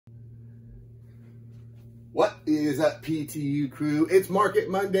What is up, PTU crew? It's Market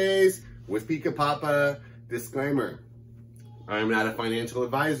Mondays with Pika Papa. Disclaimer, I'm not a financial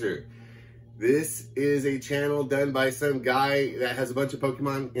advisor. This is a channel done by some guy that has a bunch of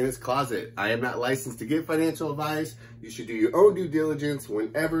Pokemon in his closet. I am not licensed to give financial advice. You should do your own due diligence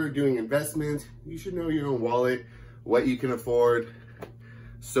whenever doing investments. You should know your own wallet, what you can afford,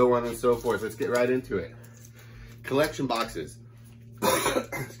 so on and so forth. Let's get right into it. Collection boxes.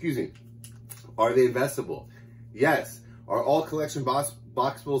 Excuse me. Are they investable? Yes. Are all collection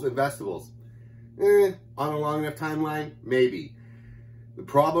boxables investables? On a long enough timeline, maybe. The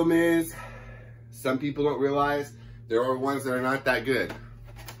problem is, some people don't realize there are ones that are not that good.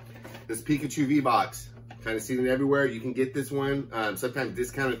 This Pikachu V box, kind of seen it everywhere. You can get this one, sometimes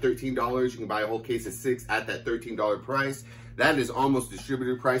discounted $13. You can buy a whole case of 6 at that $13 price. That is almost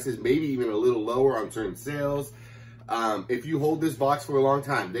distributor prices, maybe even a little lower on certain sales. If you hold this box for a long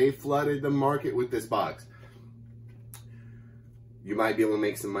time, they flooded the market with this box. You might be able to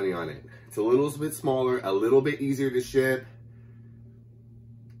make some money on it. It's a little bit smaller, a little bit easier to ship.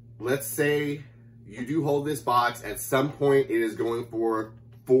 Let's say you do hold this box. At some point, it is going for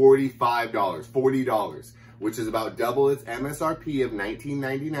 $40, which is about double its MSRP of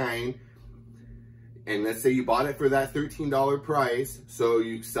 $19.99. And let's say you bought it for that $13 price. So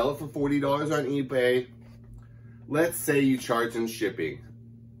you sell it for $40 on eBay. Let's say you charge them shipping.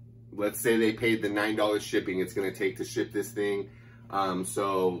 Let's say they paid the $9 shipping it's going to take to ship this thing.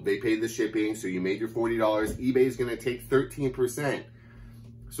 So they paid the shipping, so you made your $40. eBay is going to take 13%.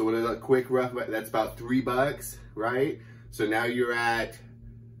 So what is a quick rough, that's about $3, right? So now you're at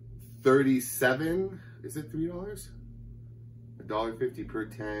 37, is it $3? $1.50 per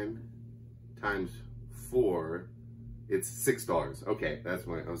 10 times 4, it's $6. Okay, that's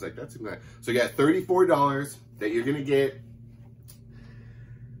when I was like, that's nice. So you got $34 that you're gonna get,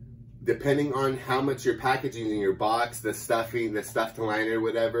 depending on how much you're packaging in your box, the stuffing, the stuffed liner,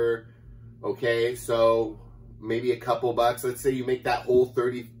 whatever. Okay, so maybe a couple bucks. Let's say you make that whole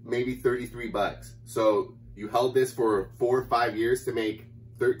 30, maybe $33. So you held this for 4 or 5 years to make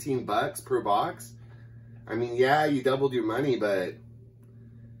 $13 per box. I mean, yeah, you doubled your money, but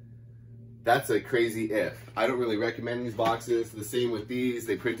that's a crazy if. I don't really recommend these boxes. The same with these.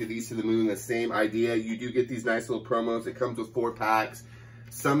 They printed these to the moon. The same idea. You do get these nice little promos. It comes with 4 packs.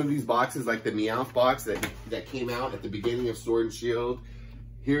 Some of these boxes, like the Meowth box that came out at the beginning of Sword and Shield,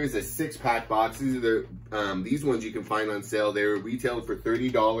 here is a 6-pack box. These are these ones you can find on sale. They're retailed for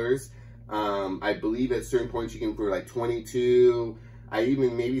 $30. I believe at certain points you can for like $22. I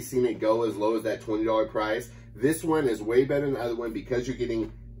even maybe seen it go as low as that $20 price. This one is way better than the other one because you're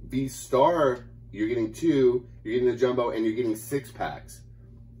getting V-Star, you're getting 2, you're getting the Jumbo, and you're getting 6 packs.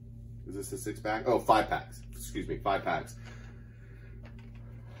 Is this a 6-pack? Oh, 5 packs. Excuse me, 5 packs.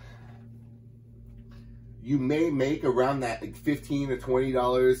 You may make around that $15 to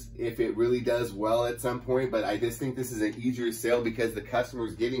 $20 if it really does well at some point, but I just think this is an easier sale because the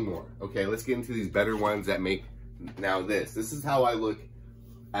customer's getting more. Okay, let's get into these better ones that make, now this is how I look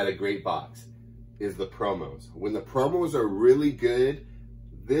at a great box, is the promos. When the promos are really good,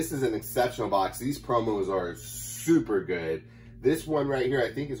 this is an exceptional box. These promos are super good. This one right here,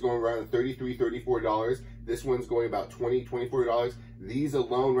 I think is going around $33, $34. This one's going about $20, $24. These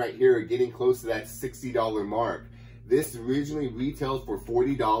alone right here are getting close to that $60 mark. This originally retailed for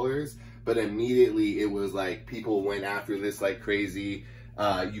 $40, but immediately it was like people went after this like crazy.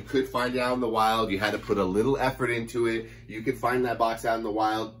 You could find it out in the wild. You had to put a little effort into it. You could find that box out in the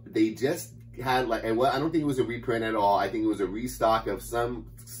wild. They just had like, and well, I don't think it was a reprint at all. I think it was a restock of some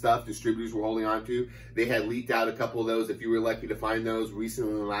stuff distributors were holding on to. They had leaked out a couple of those. If you were lucky to find those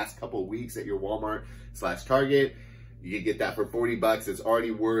recently in the last couple of weeks at your Walmart/Target, you could get that for $40. It's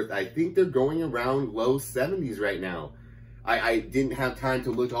already worth, I think they're going around low 70s right now. I didn't have time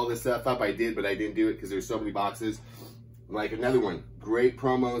to look all this stuff up. I did, but I didn't do it because there's so many boxes. Like another one, great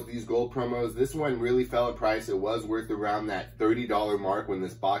promos, these gold promos. This one really fell in price. It was worth around that $30 mark when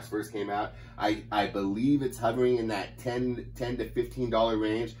this box first came out. I believe it's hovering in that $10 to $15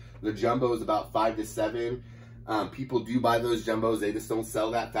 range. The jumbo is about $5 to $7. People do buy those jumbos. They just don't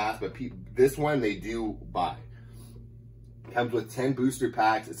sell that fast, but this one they do buy. Comes with 10 booster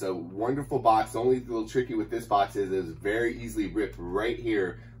packs. It's a wonderful box. The only little tricky with this box is it's very easily ripped right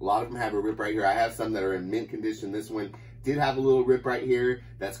here. A lot of them have a rip right here. I have some that are in mint condition. This one did have a little rip right here.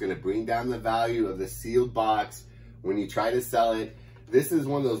 That's going to bring down the value of the sealed box when you try to sell it. This is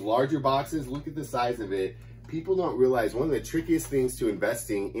one of those larger boxes. Look at the size of it. People don't realize one of the trickiest things to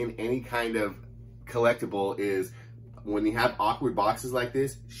investing in any kind of collectible is when you have awkward boxes like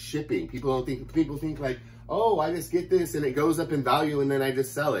this, shipping. People think like, oh, I just get this and it goes up in value and then I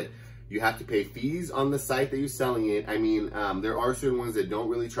just sell it. You have to pay fees on the site that you're selling it. I mean, there are certain ones that don't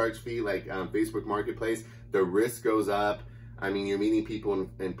really charge fee, like Facebook Marketplace. The risk goes up. I mean, you're meeting people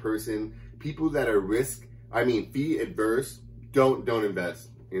in person. People that are fee adverse, don't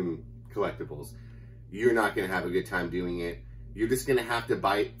invest in collectibles. You're not gonna have a good time doing it. You're just gonna have to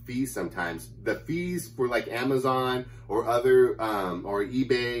bite fees sometimes. The fees for like Amazon or other, or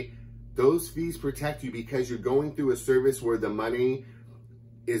eBay, those fees protect you because you're going through a service where the money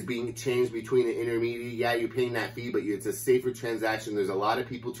is being changed between an intermediary. Yeah, you're paying that fee, but it's a safer transaction. There's a lot of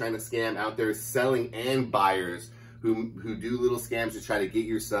people trying to scam out there, selling and buyers who do little scams to try to get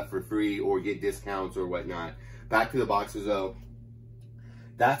your stuff for free or get discounts or whatnot. Back to the boxes though.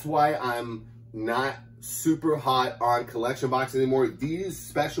 That's why I'm not super hot on collection boxes anymore. These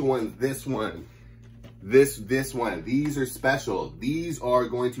special ones, this one, these are special. These are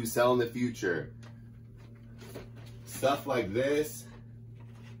going to sell in the future. Stuff like this.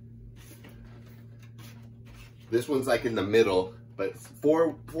 This one's like in the middle, but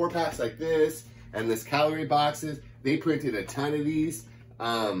four packs like this, and this calorie boxes, they printed a ton of these.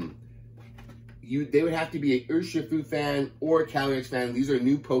 They would have to be an Urshifu fan or a Calyrex fan. These are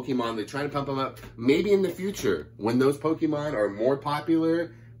new Pokemon. They're trying to pump them up. Maybe in the future, when those Pokemon are more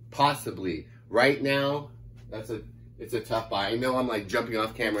popular, possibly. Right now, it's a tough buy. I know I'm like jumping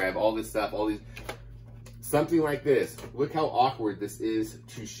off camera. I have all this stuff, something like this. Look how awkward this is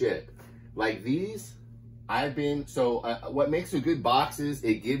to ship. Like these, what makes a good box is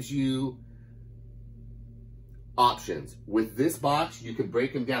it gives you options. With this box, you can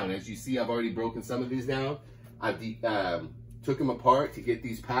break them down. As you see, I've already broken some of these down. I've took them apart to get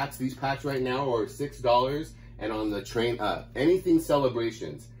these packs. These packs right now are $6, and on the train up. Anything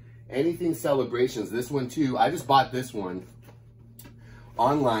celebrations. This one too. I just bought this one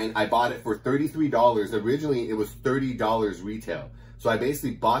online. I bought it for $33. Originally, it was $30 retail. So I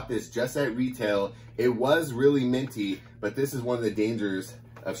basically bought this just at retail. It was really minty, but this is one of the dangers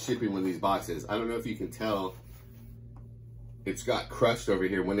of shipping with these boxes. I don't know if you can tell. It's got crushed over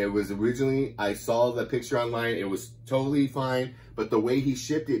here. When it was originally, I saw the picture online, it was totally fine. But the way he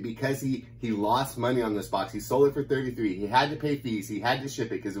shipped it, because he lost money on this box, he sold it for $33. He had to pay fees. He had to ship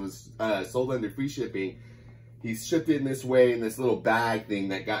it because it was sold under free shipping. He shipped it in this way, in this little bag thing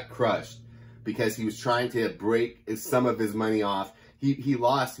that got crushed because he was trying to break some of his money off. He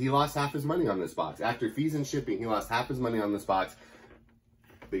lost half his money on this box. After fees and shipping, he lost half his money on this box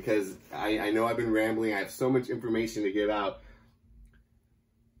because I know I've been rambling. I have so much information to get out.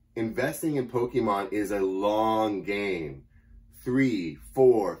 Investing in Pokemon is a long game. 3,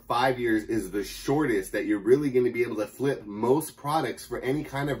 4, 5 years is the shortest that you're really going to be able to flip most products for any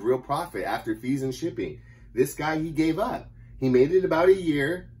kind of real profit after fees and shipping. This guy, he gave up. He made it about a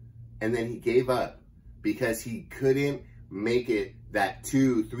year and then he gave up because he couldn't make it. That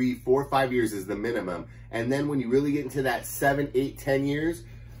 2, 3, 4, 5 years is the minimum. And then when you really get into that 7, 8, 10 years,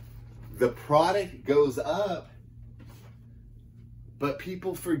 the product goes up, but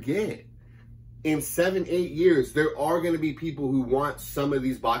people forget. In 7, 8 years, there are going to be people who want some of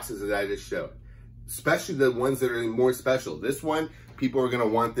these boxes that I just showed, especially the ones that are more special. This one, people are going to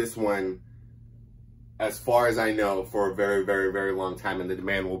want this one, as far as I know, for a very, very, very long time, and the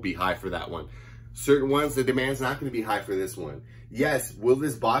demand will be high for that one. Certain ones, the demand's not going to be high for this one. Yes, will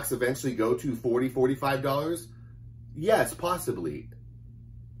this box eventually go to $40, $45? Yes, possibly.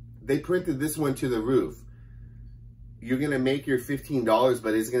 They printed this one to the roof. You're going to make your $15,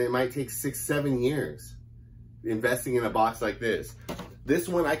 but it might take 6, 7 years investing in a box like this. This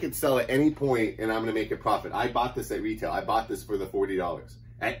one I could sell at any point and I'm going to make a profit. I bought this at retail. I bought this for the $40.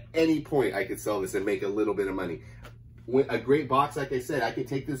 At any point I could sell this and make a little bit of money. A great box, like I said, I could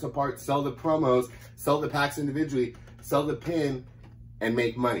take this apart, sell the promos, sell the packs individually, sell the pin, and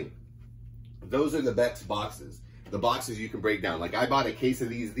make money. Those are the best boxes. The boxes you can break down. Like I bought a case of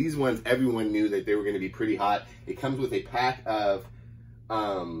these. These ones, everyone knew that they were going to be pretty hot. It comes with a pack of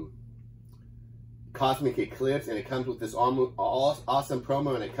Cosmic Eclipse, and it comes with this awesome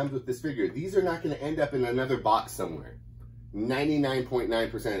promo, and it comes with this figure. These are not going to end up in another box somewhere.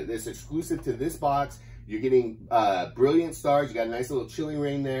 99.9%. It's exclusive to this box. You're getting Brilliant Stars. You got a nice little Chilling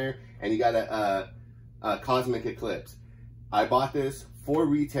Reign there, and you got a Cosmic Eclipse. I bought this for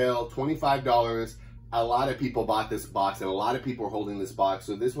retail, $25. A lot of people bought this box, and a lot of people are holding this box.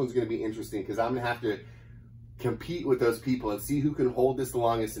 So this one's going to be interesting because I'm going to have to compete with those people and see who can hold this the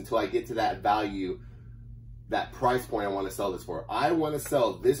longest until I get to that value, that price point I want to sell this for. I want to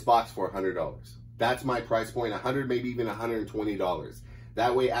sell this box for $100. That's my price point, $100, maybe even $120.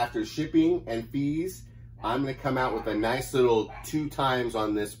 That way, after shipping and fees, I'm going to come out with a nice little 2 times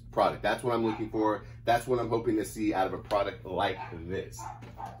on this product. That's what I'm looking for. That's what I'm hoping to see out of a product like this.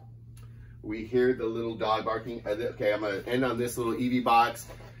 We hear the little dog barking. Okay, I'm going to end on this little Eevee box.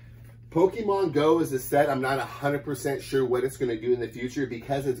 Pokemon Go is a set. I'm not 100% sure what it's going to do in the future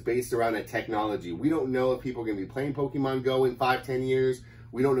because it's based around a technology. We don't know if people are going to be playing Pokemon Go in 5-10 years.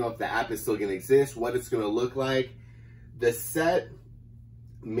 We don't know if the app is still going to exist, what it's going to look like. The set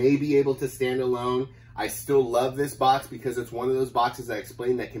may be able to stand alone. I still love this box because it's one of those boxes I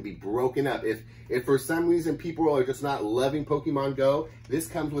explained that can be broken up. If for some reason people are just not loving Pokemon Go, this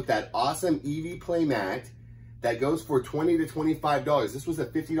comes with that awesome Eevee playmat that goes for $20 to $25. This was a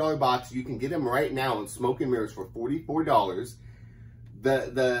 $50 box. You can get them right now in Smoke and Mirrors for $44.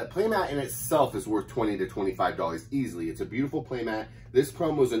 The playmat in itself is worth $20 to $25 easily. It's a beautiful playmat. This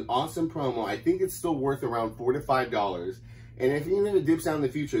promo is an awesome promo. I think it's still worth around $4 to $5. And if even if it dips down in the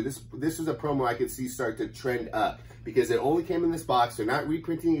future, this is a promo I could see start to trend up because it only came in this box. They're not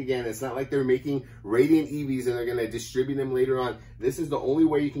reprinting again. It's not like they're making Radiant Eevees and they're going to distribute them later on. This is the only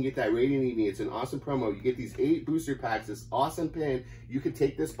way you can get that Radiant Eevee. It's an awesome promo. You get these 8 booster packs, this awesome pin. You could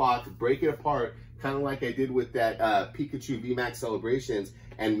take this box, break it apart, kind of like I did with that Pikachu VMAX Celebrations,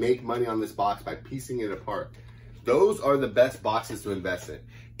 and make money on this box by piecing it apart. Those are the best boxes to invest in.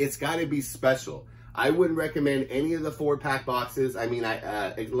 It's got to be special. I wouldn't recommend any of the 4-pack boxes. I mean,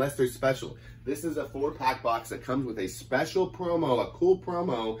 unless they're special. This is a 4-pack box that comes with a special promo, a cool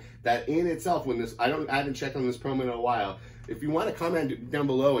promo that in itself, I haven't checked on this promo in a while. If you want to comment down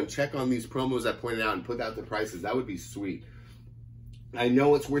below and check on these promos I pointed out and put out the prices, that would be sweet. I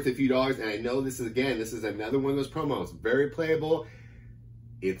know it's worth a few dollars, and I know this is another one of those promos. Very playable.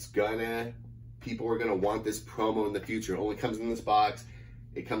 People are gonna want this promo in the future. It only comes in this box.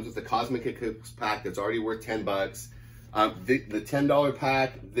 It comes with the Cosmic Eclipse pack that's already worth $10. The $10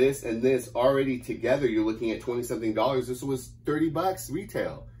 pack, this and this already together, you're looking at $20-something. This was $30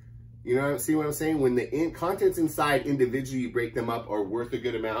 retail. You know, see what I'm saying? When the contents inside individually, you break them up, are worth a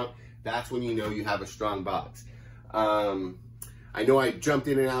good amount, that's when you know you have a strong box. I know I jumped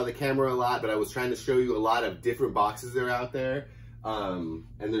in and out of the camera a lot, but I was trying to show you a lot of different boxes that are out there. And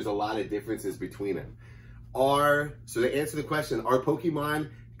there's a lot of differences between them. So to answer the question, are Pokemon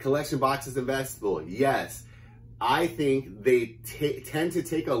collection boxes investable? Yes. I think they tend to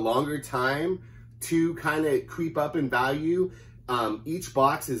take a longer time to kind of creep up in value. Each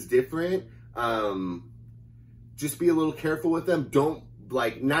box is different. Just be a little careful with them.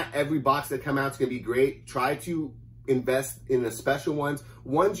 Not every box that come out is going to be great. Try to invest in the special ones.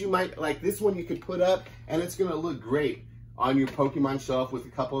 Ones you might, like this one you could put up and it's going to look great on your Pokemon shelf with a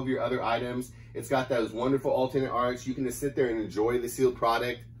couple of your other items. It's got those wonderful alternate arts. You can just sit there and enjoy the sealed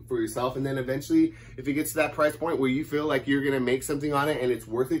product for yourself. And then eventually, if it gets to that price point where you feel like you're going to make something on it and it's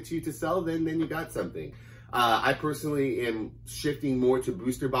worth it to you to sell, then you got something. I personally am shifting more to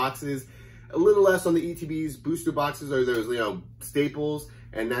booster boxes, a little less on the ETBs. Booster boxes are those, staples.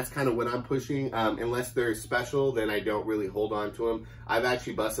 And that's kind of what I'm pushing. Unless they're special, then I don't really hold on to them. I've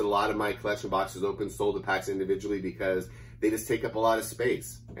actually busted a lot of my collection boxes open, sold the packs individually because they just take up a lot of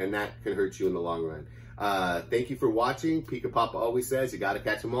space. And that can hurt you in the long run. Thank you for watching. Pika Papa always says you got to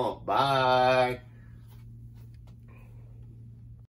catch them all. Bye.